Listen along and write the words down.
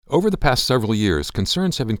Over the past several years,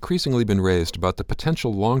 concerns have increasingly been raised about the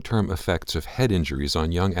potential long-term effects of head injuries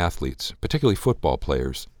on young athletes, particularly football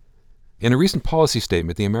players. In a recent policy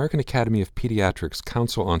statement, the American Academy of Pediatrics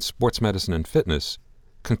Council on Sports Medicine and Fitness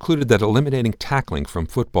concluded that eliminating tackling from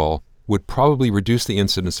football would probably reduce the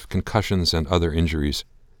incidence of concussions and other injuries.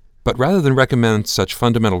 But rather than recommend such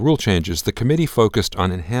fundamental rule changes, the committee focused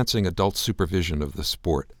on enhancing adult supervision of the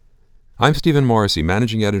sport. I'm Stephen Morrissey,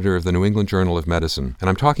 managing editor of the New England Journal of Medicine, and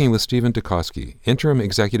I'm talking with Stephen Dukosky, interim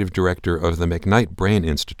executive director of the McKnight Brain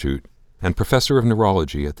Institute and professor of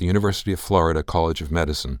neurology at the University of Florida College of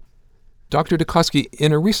Medicine. Dr. Dukosky,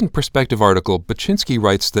 in a recent Perspective article, Baczynski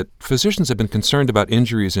writes that physicians have been concerned about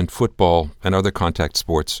injuries in football and other contact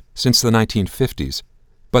sports since the 1950s,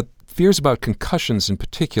 but fears about concussions in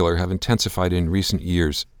particular have intensified in recent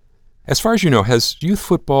years. As far as you know, has youth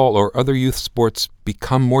football or other youth sports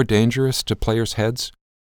become more dangerous to players' heads?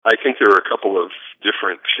 I think there are a couple of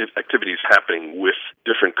different activities happening with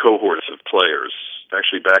different cohorts of players.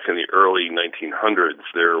 Actually, back in the early 1900s,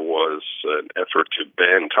 there was an effort to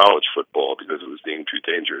ban college football because it was deemed too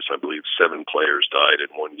dangerous. I believe 7 players died in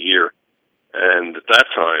 1 year. And at that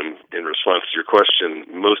time, in response to your question,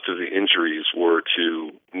 most of the injuries were to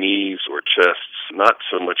knees or chests. Not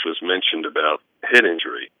so much was mentioned about head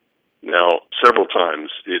injury. Now, several times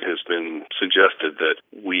it has been suggested that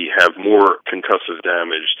we have more concussive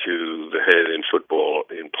damage to the head in football,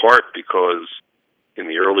 in part because in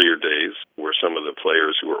the earlier days, where some of the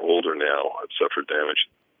players who are older now have suffered damage,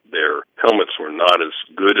 their helmets were not as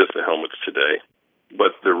good as the helmets today.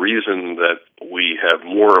 But the reason that we have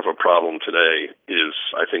more of a problem today is,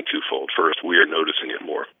 I think, twofold. First, we are noticing it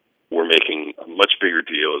more. We're making a much bigger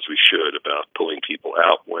deal, as we should, about pulling people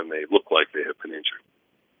out when they look like they have been injured.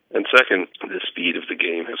 And second, the speed of the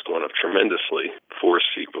game has gone up tremendously. Force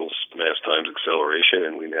equals mass times acceleration,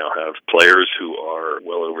 and we now have players who are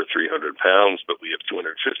well over 300 pounds, but we have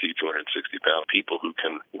 250, 260-pound people who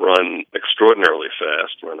can run extraordinarily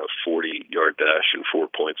fast, run a 40-yard dash in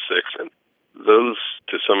 4.6, and those,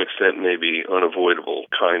 to some extent, may be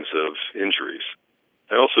unavoidable kinds of injuries.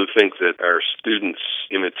 I also think that our students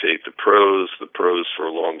imitate the pros. The pros, for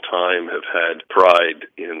a long time, have had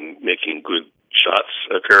pride in making good shots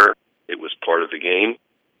occur. It was part of the game.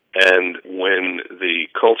 And when the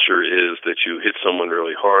culture is that you hit someone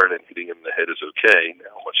really hard and hitting him in the head is okay,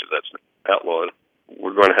 now much of that's outlawed,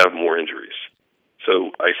 we're going to have more injuries.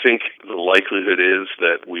 So I think the likelihood is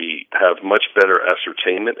that we have much better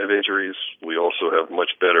ascertainment of injuries. We also have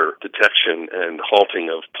much better detection and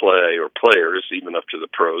halting of play or players, even up to the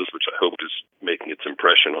pros, which I hope is making its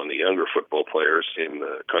impression on the younger football players in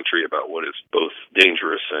the country about what is both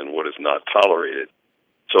dangerous and what is not tolerated.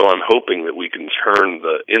 So I'm hoping that we can turn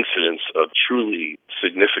the incidence of truly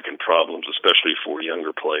significant problems, especially for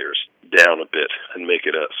younger players, down a bit and make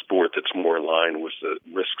it a sport that's more in line with the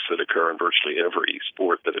risks that occur in virtually every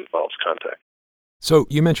sport that involves contact. So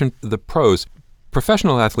you mentioned the pros.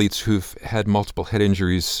 Professional athletes who've had multiple head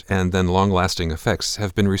injuries and then long-lasting effects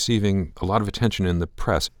have been receiving a lot of attention in the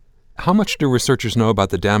press. How much do researchers know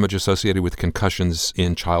about the damage associated with concussions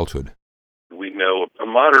in childhood? We know a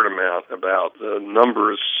moderate amount about the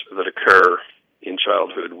numbers that occur in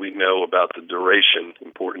childhood. We know about the duration.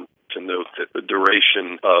 Important to note that the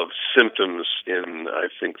duration of symptoms in, I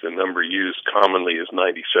think the number used commonly is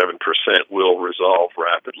 97%, will resolve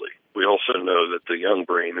rapidly. We also know that the young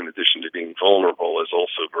brain, in addition to being vulnerable, is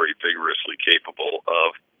also very vigorously capable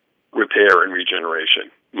of repair and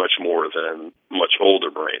regeneration, much more than much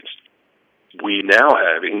older brains. We now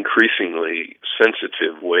have increasingly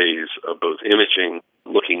sensitive ways of both imaging,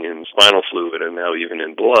 looking in spinal fluid, and now even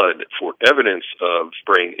in blood for evidence of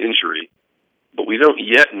brain injury. But we don't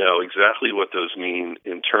yet know exactly what those mean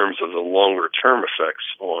in terms of the longer-term effects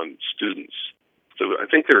on students. So I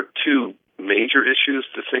think there are 2 major issues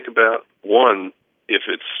to think about. One, if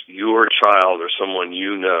it's your child or someone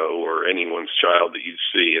you know or anyone's child that you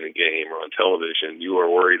see in a game or on television, you are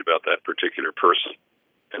worried about that particular person.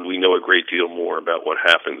 And we know a great deal more about what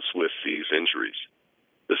happens with these injuries.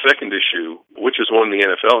 The second issue, which is one the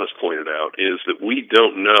NFL has pointed out, is that we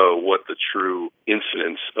don't know what the true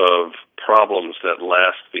incidence of problems that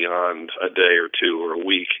last beyond a day or 2 or a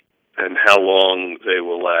week and how long they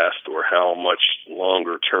will last or how much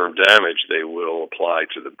longer-term damage they will apply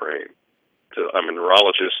to the brain. I'm a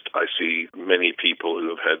neurologist. I see many people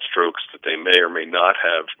who have had strokes that they may or may not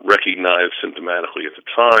have recognized symptomatically at the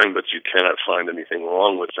time, but you cannot find anything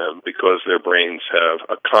wrong with them because their brains have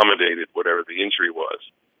accommodated whatever the injury was.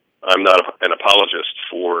 I'm not an apologist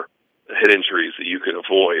for head injuries that you can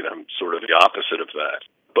avoid. I'm sort of the opposite of that.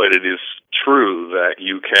 But it is true that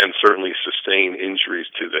you can certainly sustain injuries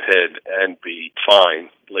to the head and be fine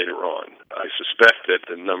later on. I suspect that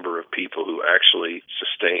the number of people who actually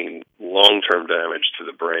sustain long-term damage to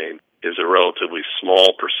the brain is a relatively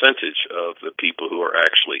small percentage of the people who are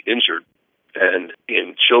actually injured. And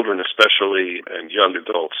in children especially, and young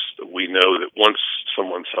adults, we know that once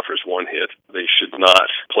someone suffers one hit, they should not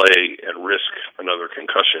play and risk another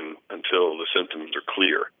concussion until the symptoms are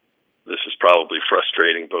clear. This is probably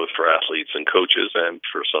frustrating both for athletes and coaches and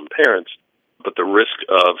for some parents, but the risk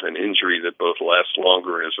of an injury that both lasts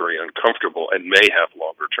longer and is very uncomfortable and may have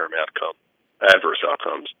longer-term adverse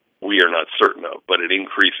outcomes, we are not certain of, but it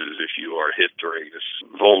increases if you are hit during this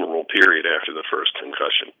vulnerable period after the first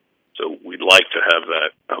concussion. So we'd like to have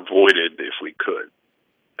that avoided if we could.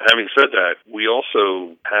 Having said that, we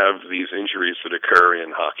also have these injuries that occur in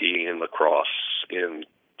hockey, in lacrosse, in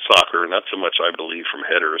soccer, not so much, I believe, from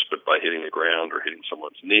headers, but by hitting the ground or hitting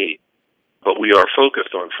someone's knee. But we are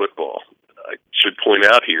focused on football. I should point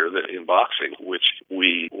out here that in boxing, which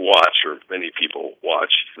we watch, or many people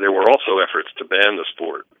watch, there were also efforts to ban the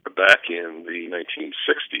sport. Back in the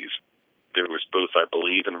 1960s, there was both, I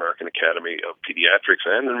believe, an American Academy of Pediatrics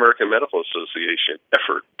and an American Medical Association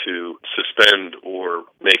effort to suspend or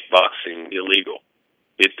make boxing illegal.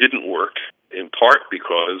 It didn't work, in part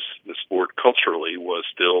because the sport culturally was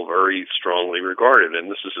still very strongly regarded. And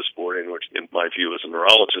this is a sport in which, in my view as a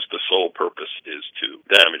neurologist, the sole purpose is to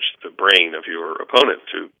damage the brain of your opponent,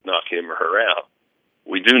 to knock him or her out.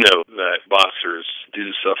 We do know that boxers do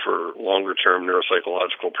suffer longer-term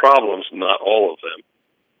neuropsychological problems, not all of them,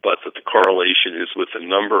 but that the correlation is with the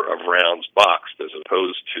number of rounds boxed as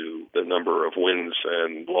opposed to the number of wins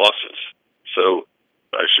and losses. So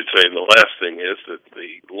I should say the last thing is that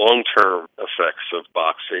the long-term effects of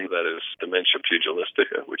boxing, that is dementia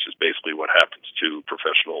pugilistica, which is basically what happens to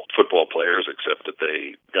professional football players, except that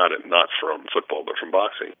they got it not from football but from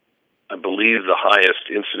boxing. I believe the highest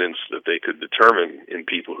incidence that they could determine in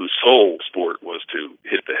people whose sole sport was to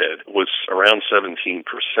hit the head was around 17%.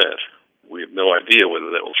 We have no idea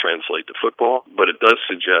whether that will translate to football, but it does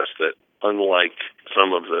suggest that unlike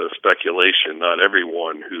some of the speculation, not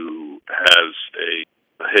everyone who has a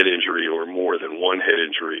head injury or more than one head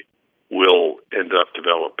injury will end up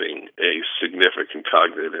developing a significant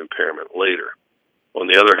cognitive impairment later. On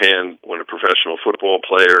the other hand, when a professional football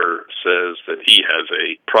player says that he has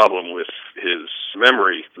a problem with his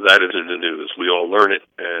memory, that isn't the news. We all learn it,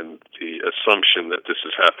 and the assumption that this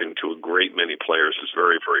is happening to a great many players is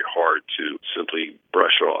very, very hard to simply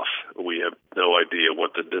brush off. We have no idea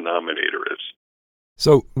what the denominator is.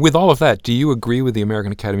 So, with all of that, do you agree with the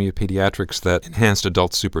American Academy of Pediatrics that enhanced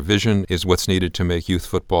adult supervision is what's needed to make youth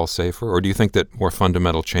football safer, or do you think that more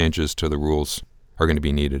fundamental changes to the rules are going to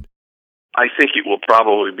be needed? I think it will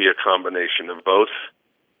probably be a combination of both.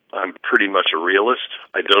 I'm pretty much a realist.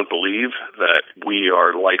 I don't believe that we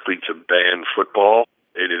are likely to ban football.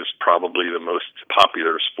 It is probably the most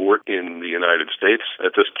popular sport in the United States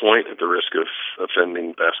at this point, at the risk of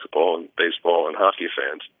offending basketball and baseball and hockey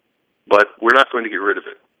fans. But we're not going to get rid of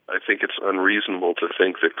it. I think it's unreasonable to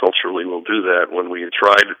think that culturally we'll do that when we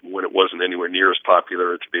tried when it wasn't anywhere near as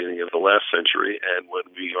popular at the beginning of the last century, and when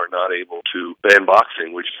we are not able to ban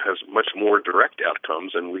boxing, which has much more direct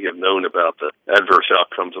outcomes, and we have known about the adverse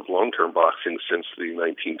outcomes of long-term boxing since the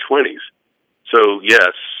 1920s. So,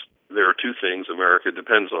 yes, there are two things America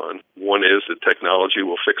depends on. One is that technology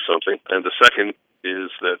will fix something, and the second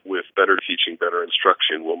is that with better teaching, better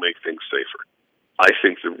instruction, we'll make things safer. I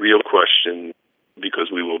think the real question,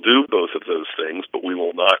 because we will do both of those things, but we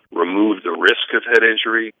will not remove the risk of head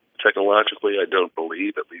injury technologically, I don't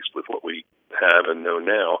believe, at least with what we have and know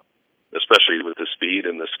now, especially with the speed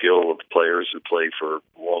and the skill of players who play for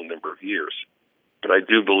a long number of years. But I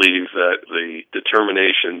do believe that the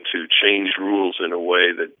determination to change rules in a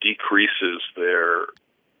way that decreases their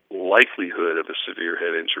likelihood of a severe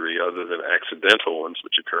head injury, other than accidental ones,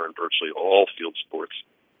 which occur in virtually all field sports,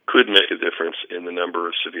 could make a difference in the number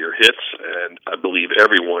of severe hits. And I believe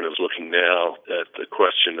everyone is looking now at the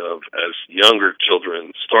question of, as younger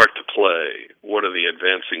children start to play, what are the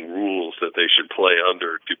advancing rules that they should play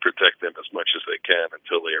under to protect them as much as they can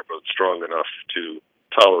until they are both strong enough to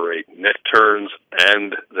tolerate neck turns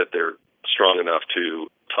and that they're strong enough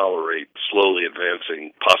to tolerate slowly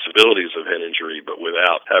advancing possibilities of head injury, but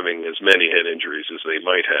without having as many head injuries as they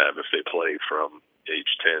might have if they play from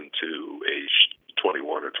age 10 to age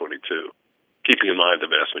 21 or 22, keeping in mind the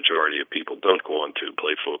vast majority of people don't go on to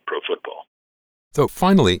play pro football. So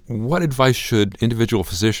finally, what advice should individual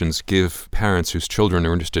physicians give parents whose children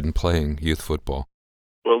are interested in playing youth football?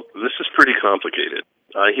 Well, this is pretty complicated.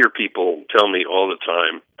 I hear people tell me all the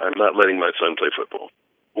time, I'm not letting my son play football.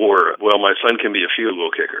 Or, well, my son can be a field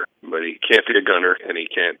goal kicker, but he can't be a gunner and he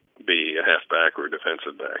can't be a halfback or a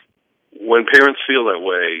defensive back. When parents feel that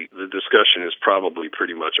way, the discussion is probably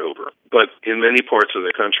pretty much over. But in many parts of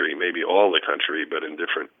the country, maybe all the country, but in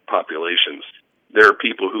different populations, there are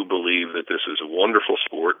people who believe that this is a wonderful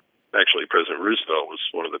sport. Actually, President Roosevelt was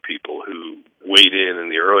one of the people who weighed in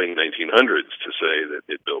the early 1900s to say that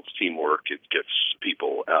it builds teamwork, it gets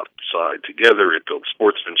people outside together, it builds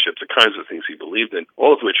sportsmanship, the kinds of things he believed in,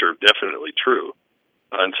 all of which are definitely true.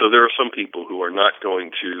 And so there are some people who are not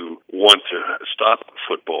going to want to stop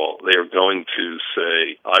football. They are going to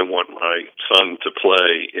say, I want my son to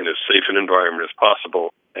play in as safe an environment as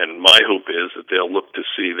possible. And my hope is that they'll look to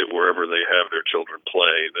see that wherever they have their children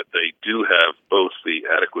play, that they do have both the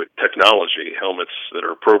adequate technology, helmets that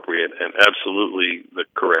are appropriate, and absolutely the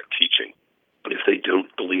correct teaching. But if they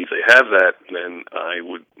don't believe they have that, then I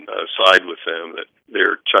would side with them that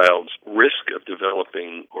their child's risk of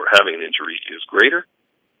developing or having an injury is greater.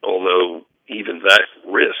 Although even that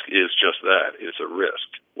risk is just that, it's a risk.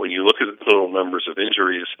 When you look at the total numbers of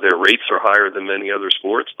injuries, their rates are higher than many other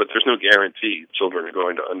sports, but there's no guarantee children are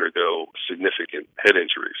going to undergo significant head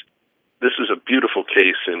injuries. This is a beautiful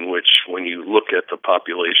case in which, when you look at the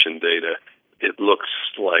population data, it looks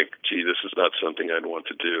like, gee, this is not something I'd want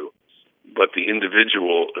to do. But the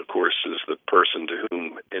individual, of course, is the person to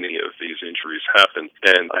whom any of these injuries happen.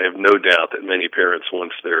 And I have no doubt that many parents,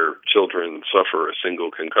 once their children suffer a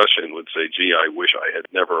single concussion, would say, gee, I wish I had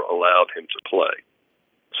never allowed him to play.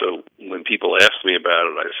 So when people ask me about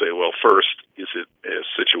it, I say, well, first, is it a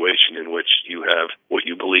situation in which you have what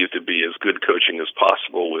you believe to be as good coaching as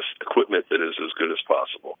possible with equipment that is as good as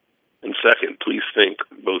possible? And second, please think,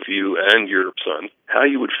 both you and your son, how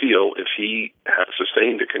you would feel if he had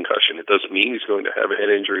sustained a concussion. It doesn't mean he's going to have a head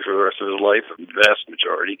injury for the rest of his life. The vast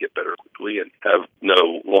majority get better quickly and have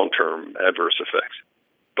no long-term adverse effects.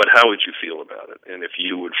 But how would you feel about it? And if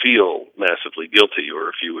you would feel massively guilty, or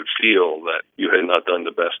if you would feel that you had not done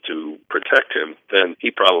the best to protect him, then he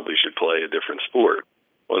probably should play a different sport.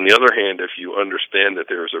 On the other hand, if you understand that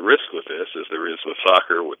there is a risk with this, as there is with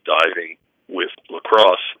soccer, with diving, with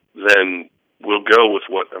lacrosse, then we'll go with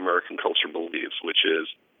what American culture believes, which is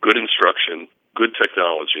good instruction, good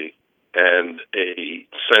technology, and a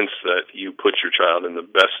sense that you put your child in the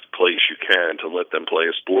best place you can to let them play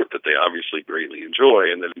a sport that they obviously greatly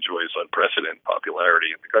enjoy and that enjoys unprecedented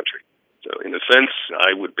popularity in the country. So in a sense,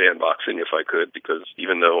 I would ban boxing if I could, because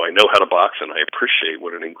even though I know how to box and I appreciate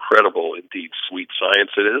what an incredible, indeed sweet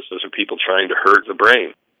science it is, those are people trying to hurt the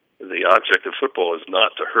brain. The object of football is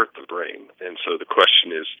not to hurt the brain. And so the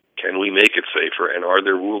question is, can we make it safer? And are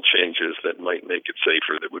there rule changes that might make it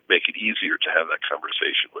safer, that would make it easier to have that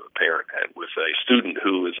conversation with a parent and with a student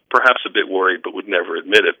who is perhaps a bit worried but would never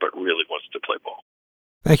admit it, but really wants to play ball?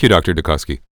 Thank you, Dr. Dukosky.